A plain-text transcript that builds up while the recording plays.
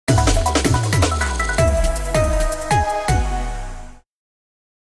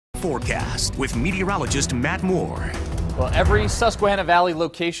forecast with meteorologist Matt Moore. Well, every Susquehanna Valley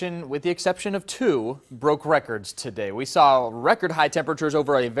location, with the exception of 2, broke records today. We saw record high temperatures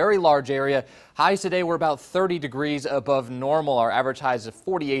over a very large area. Highs today were about 30 degrees above normal. Our average highs of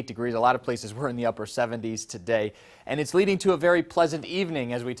 48 degrees. A lot of places were in the upper 70s today. And it's leading to a very pleasant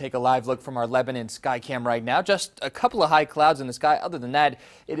evening as we take a live look from our Lebanon Skycam right now. Just a couple of high clouds in the sky. Other than that,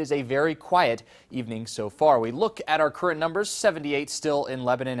 it is a very quiet evening so far. We look at our current numbers, 78 still in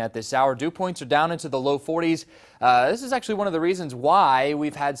Lebanon at this hour. Dew points are down into the low 40s. This is actually one of the reasons why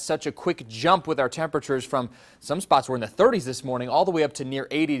we've had such a quick jump with our temperatures from some spots were in the 30s this morning all the way up to near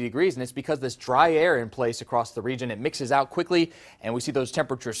 80 degrees. And it's because this dry air in place across the region. It mixes out quickly and we see those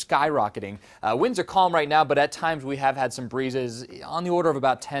temperatures skyrocketing. Winds are calm right now, but at times we have had some breezes on the order of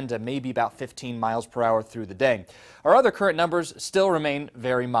about 10 to maybe about 15 miles per hour through the day. Our other current numbers still remain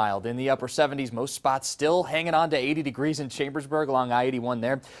very mild. In the upper 70s, most spots still hanging on to 80 degrees in Chambersburg along I-81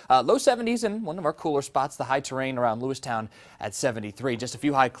 there. Low 70s in one of our cooler spots, the high terrain around Lewistown at 73. Just a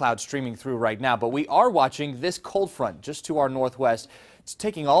few high clouds streaming through right now, but we are watching this cold front just to our northwest. It's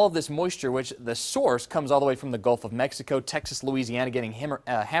taking all of this moisture, which the source comes all the way from the Gulf of Mexico, Texas, Louisiana, getting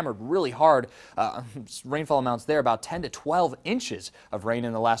hammered really hard. Rainfall amounts there about 10 to 12 inches of rain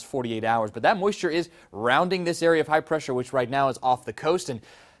in the last 48 hours. But that moisture is rounding this area of high pressure, which right now is off the coast, and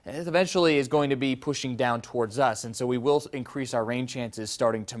it eventually is going to be pushing down towards us, and so we will increase our rain chances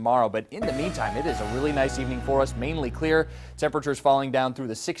starting tomorrow. But in the meantime, it is a really nice evening for us, mainly clear. Temperatures falling down through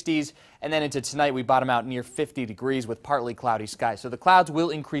the 60s, and then into tonight we bottom out near 50 degrees with partly cloudy skies. So the clouds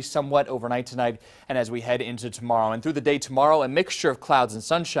will increase somewhat overnight tonight and as we head into tomorrow. And through the day tomorrow, a mixture of clouds and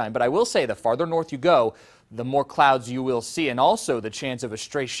sunshine. But I will say the farther north you go, the more clouds you will see, and also the chance of a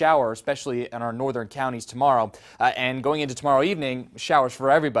stray shower, especially in our northern counties tomorrow. And going into tomorrow evening, showers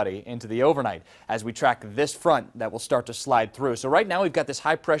for everybody into the overnight as we track this front that will start to slide through. So right now we've got this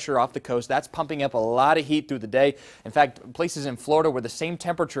high pressure off the coast. That's pumping up a lot of heat through the day. In fact, places in Florida were the same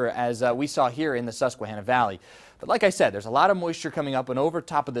temperature as we saw here in the Susquehanna Valley. But like I said, there's a lot of moisture coming up and over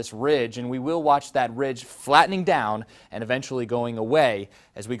top of this ridge, and we will watch that ridge flattening down and eventually going away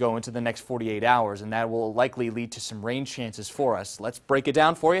as we go into the next 48 hours, and that will likely lead to some rain chances for us. Let's break it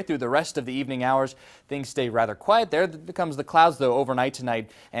down for you through the rest of the evening hours. Things stay rather quiet there. There comes the clouds, though, overnight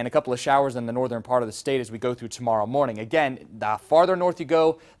tonight, and a couple of showers in the northern part of the state as we go through tomorrow morning. Again, the farther north you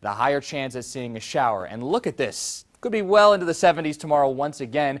go, the higher chance of seeing a shower. And look at this. Could be well into the 70s tomorrow once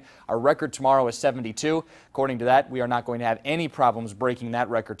again. Our record tomorrow is 72. According to that, we are not going to have any problems breaking that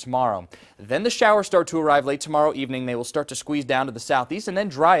record tomorrow. Then the showers start to arrive late tomorrow evening. They will start to squeeze down to the southeast and then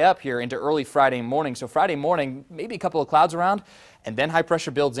dry up here into early Friday morning. So Friday morning, maybe a couple of clouds around, and then high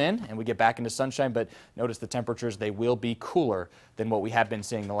pressure builds in and we get back into sunshine. But notice the temperatures, they will be cooler than what we have been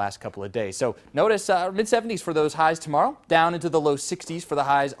seeing the last couple of days. So notice mid-70s for those highs tomorrow, down into the low 60s for the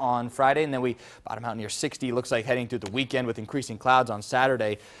highs on Friday, and then we bottom out near 60. Looks like heading through the weekend with increasing clouds on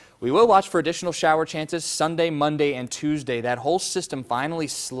Saturday. We will watch for additional shower chances Sunday, Monday, and Tuesday. That whole system finally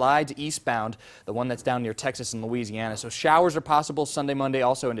slides eastbound, the one that's down near Texas and Louisiana. So showers are possible Sunday, Monday,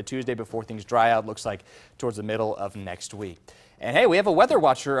 also into Tuesday before things dry out, looks like towards the middle of next week. And hey, we have a Weather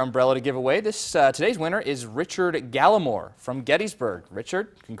Watcher umbrella to give away. Today's winner is Richard Gallimore from Gettysburg. Richard,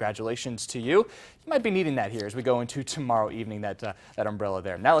 congratulations to you. You might be needing that here as we go into tomorrow evening, that umbrella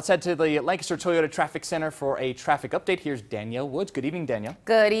there. Now let's head to the Lancaster Toyota Traffic Center for a traffic update. Here's Danielle Woods. Good evening, Danielle.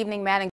 Good evening, Matt.